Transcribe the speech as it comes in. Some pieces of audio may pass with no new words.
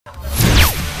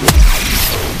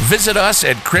Visit us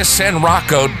at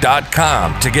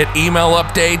chrissanrocco.com to get email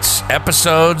updates,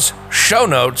 episodes, show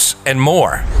notes, and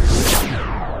more.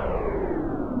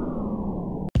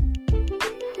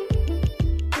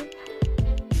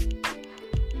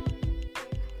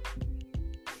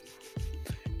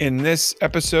 In this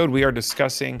episode, we are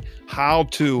discussing how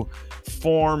to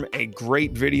form a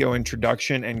great video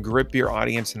introduction and grip your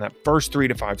audience in that first 3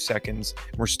 to 5 seconds.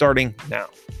 We're starting now.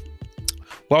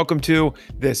 Welcome to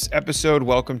this episode.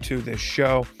 Welcome to this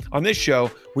show. On this show,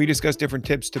 we discuss different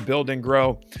tips to build and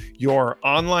grow your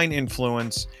online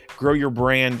influence, grow your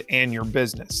brand and your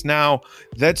business. Now,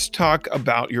 let's talk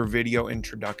about your video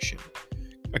introduction.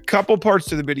 A couple parts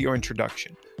to the video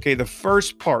introduction. Okay, the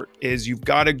first part is you've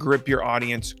got to grip your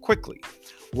audience quickly.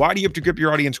 Why do you have to grip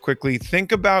your audience quickly?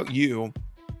 Think about you,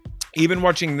 even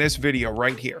watching this video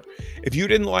right here. If you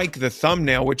didn't like the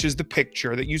thumbnail, which is the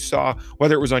picture that you saw,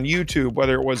 whether it was on YouTube,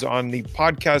 whether it was on the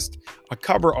podcast, a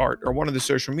cover art, or one of the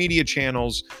social media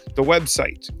channels, the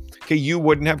website, okay, you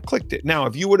wouldn't have clicked it. Now,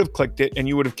 if you would have clicked it and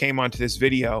you would have came onto this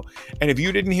video, and if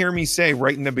you didn't hear me say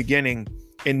right in the beginning,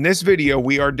 in this video,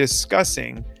 we are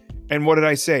discussing, and what did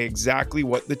I say? Exactly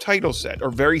what the title said, or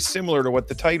very similar to what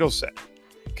the title said.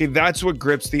 Okay, that's what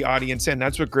grips the audience in.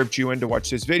 That's what gripped you in to watch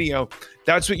this video.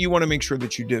 That's what you want to make sure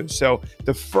that you do. So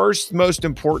the first most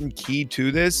important key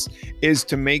to this is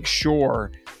to make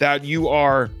sure that you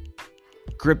are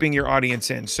gripping your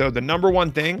audience in. So the number one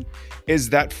thing is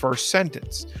that first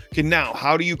sentence. Okay, now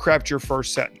how do you craft your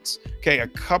first sentence? Okay, a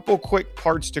couple quick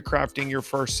parts to crafting your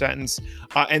first sentence.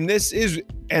 And this is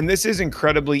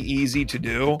incredibly easy to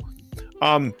do.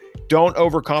 Don't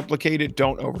overcomplicate it.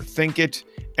 Don't overthink it.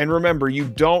 And remember, you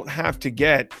don't have to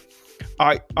get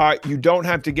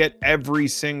every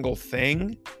single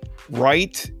thing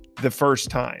right the first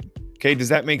time. Okay, does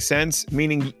that make sense?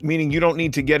 Meaning you don't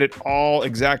need to get it all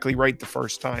exactly right the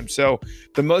first time. So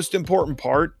the most important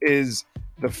part is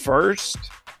the first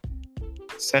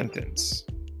sentence.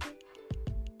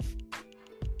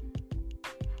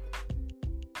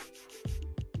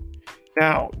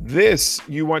 Now, this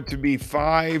you want to be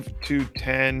 5 to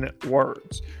 10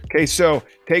 words. Okay, so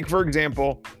take, for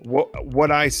example,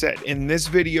 what I said. In this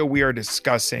video, we are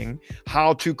discussing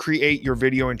how to create your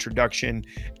video introduction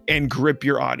and grip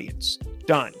your audience.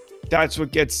 Done. That's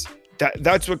what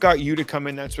got you to come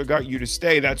in. That's what got you to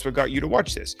stay. That's what got you to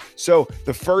watch this. So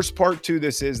the first part to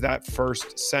this is that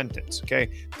first sentence. Okay,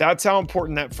 that's how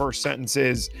important that first sentence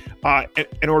is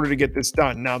in order to get this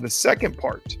done. Now, the second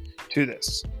part to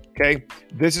this. Okay,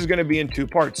 this is going to be in 2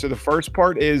 parts. So the first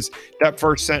part is that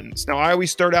first sentence. Now, I always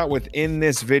start out with in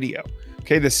this video.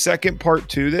 Okay, the second part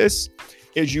to this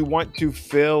is you want to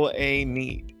fill a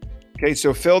need. Okay,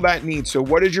 so fill that need. So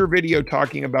what is your video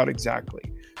talking about exactly?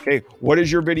 Okay, what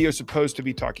is your video supposed to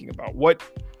be talking about? What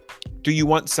do you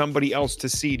want somebody else to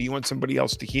see? Do you want somebody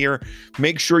else to hear?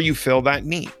 Make sure you fill that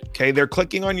need. Okay, they're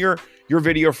clicking on your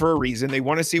video for a reason. They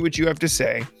want to see what you have to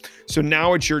say. So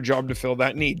now it's your job to fill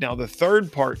that need. Now, the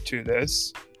third part to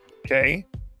this, okay,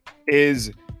 is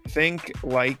think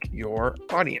like your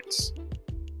audience.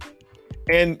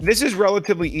 And this is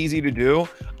relatively easy to do.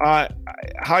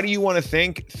 How do you want to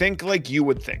think? Think like you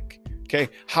would think. Okay,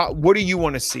 what do you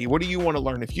want to see? What do you want to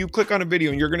learn? If you click on a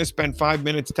video and you're going to spend 5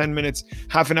 minutes, 10 minutes,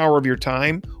 half an hour of your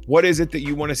time, what is it that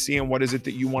you want to see and what is it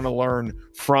that you want to learn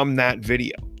from that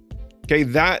video? Okay,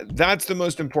 that's the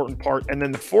most important part. And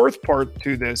then the fourth part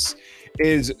to this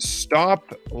is stop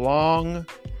long,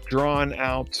 drawn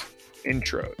out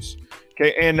intros.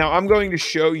 Okay, and now I'm going to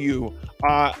show you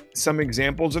some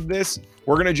examples of this.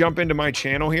 We're going to jump into my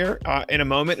channel here in a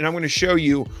moment, and I'm going to show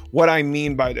you what I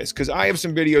mean by this, because I have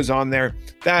some videos on there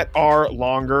that are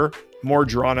longer, more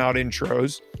drawn out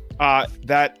intros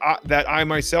that I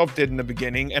myself did in the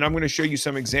beginning. And I'm going to show you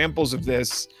some examples of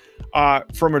this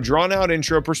from a drawn out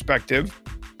intro perspective.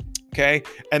 Okay.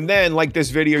 And then, like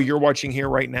this video you're watching here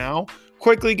right now,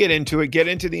 quickly get into it, get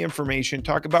into the information,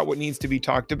 talk about what needs to be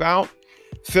talked about,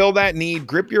 fill that need,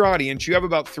 grip your audience. You have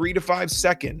about 3 to 5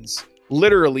 seconds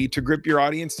literally to grip your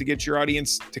audience, to get your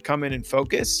audience to come in and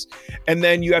focus. And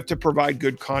then you have to provide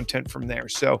good content from there.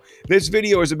 So this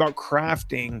video is about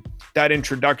crafting that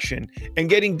introduction and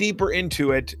getting deeper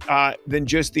into it than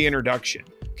just the introduction.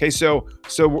 Okay, so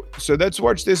let's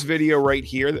watch this video right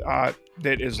here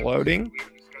that is loading. We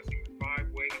are discussing the 5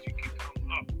 ways you can come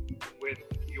up with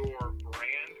your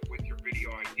brand, with your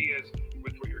video ideas,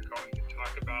 with what you're going to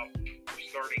talk about. We're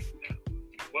starting now.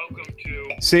 Welcome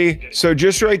to... See, so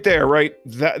just right there, right?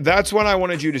 That's what I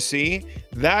wanted you to see.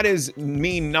 that is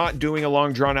me not doing a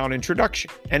long drawn out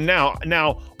introduction. And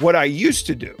now what I used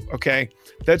to do, okay,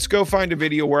 let's go find a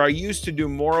video where I used to do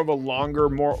more of a longer,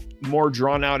 more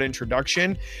drawn out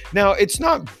introduction. Now, it's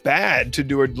not bad to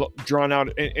do a drawn out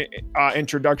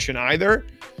introduction either,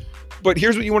 but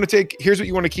here's what you want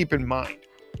to keep in mind.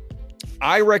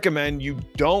 I recommend you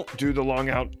don't do the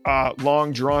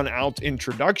long drawn out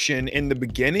introduction in the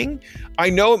beginning. I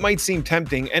know it might seem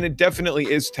tempting, and it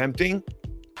definitely is tempting.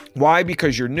 Why?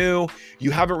 Because you're new,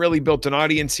 you haven't really built an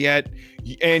audience yet,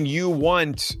 and you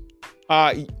want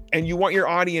your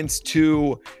audience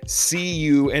to see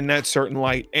you in that certain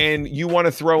light, and you want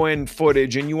to throw in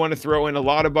footage, and you want to throw in a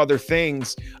lot of other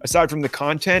things aside from the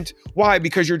content. Why?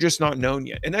 Because you're just not known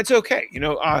yet, and that's okay. You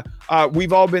know,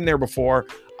 we've all been there before.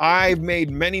 I've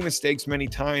made many mistakes many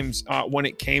times when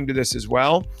it came to this as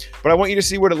well, but I want you to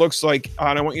see what it looks like,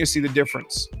 and I want you to see the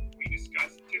difference. We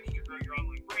discuss tips to grow your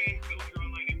online brand, build your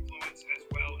online influence, as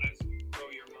well as grow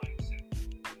your mindset.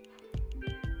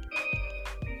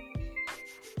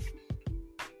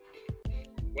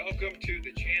 Welcome to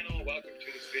the channel. Welcome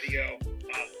to this video.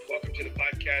 Welcome to the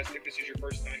podcast. If this is your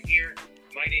first time here,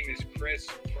 my name is Chris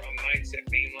from Mindset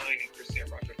Mainline and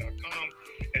ChrisSanRocco.com.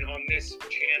 And on this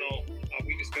channel,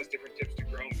 we discuss different tips to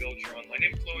grow and build your online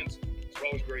influence, as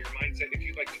well as grow your mindset. If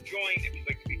you'd like to join, if you'd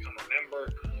like to become a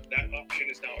member, that option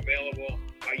is now available.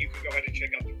 You can go ahead and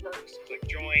check out the perks, click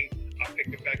join,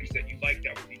 pick the package that you like.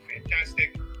 That would be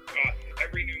fantastic.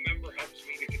 Every new member helps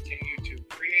me to continue to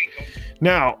create.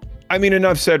 Now, I mean,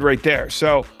 enough said right there.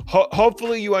 So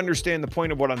hopefully you understand the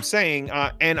point of what I'm saying.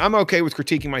 And I'm okay with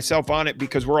critiquing myself on it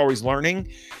because we're always learning.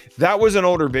 That was an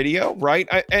older video, right?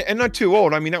 And not too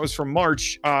old. I mean, that was from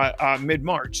March,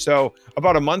 mid-March. So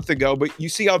about a month ago, but you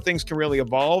see how things can really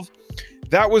evolve.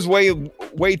 That was way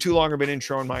too long of an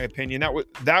intro, in my opinion.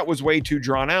 That was way too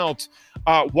drawn out.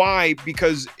 Why?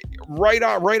 Because right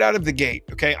out of the gate,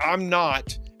 okay, I'm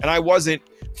not, and I wasn't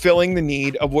filling the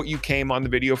need of what you came on the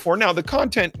video for. Now, the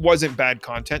content wasn't bad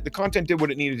content. The content did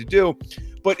what it needed to do.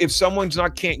 But if someone's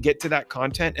can't get to that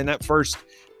content and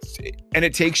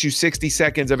it takes you 60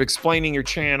 seconds of explaining your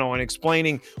channel and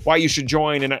explaining why you should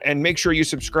join and make sure you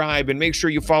subscribe and make sure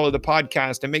you follow the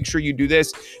podcast and make sure you do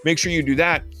this, make sure you do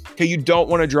that. Okay, you don't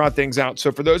want to draw things out.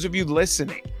 So for those of you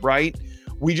listening, right,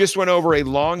 we just went over a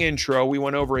long intro. We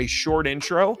went over a short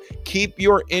intro. Keep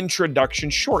your introduction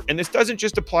short. And this doesn't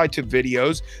just apply to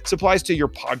videos. This applies to your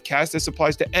podcast. This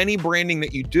applies to any branding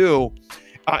that you do.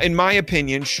 In my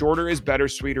opinion, shorter is better,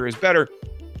 sweeter is better.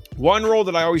 One rule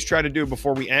that I always try to do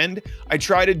before we end, I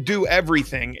try to do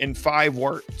everything in 5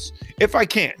 words, if I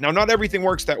can. Now, not everything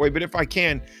works that way, but if I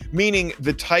can, meaning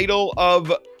the title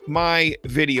of my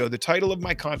video, the title of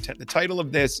my content, the title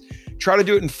of this, try to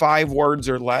do it in 5 words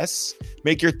or less.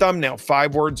 Make your thumbnail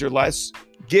 5 words or less,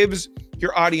 gives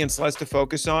your audience less to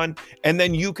focus on, and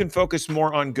then you can focus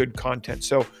more on good content.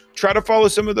 So try to follow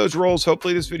some of those rules.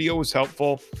 Hopefully this video was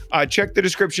helpful. Check the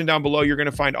description down below. You're going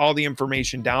to find all the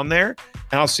information down there,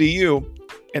 and I'll see you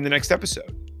in the next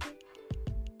episode.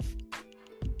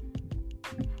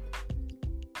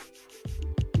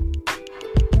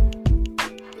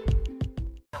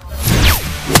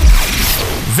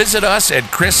 Visit us at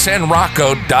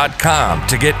ChrisSanRocco.com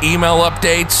to get email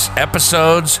updates,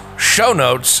 episodes, show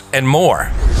notes, and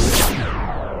more.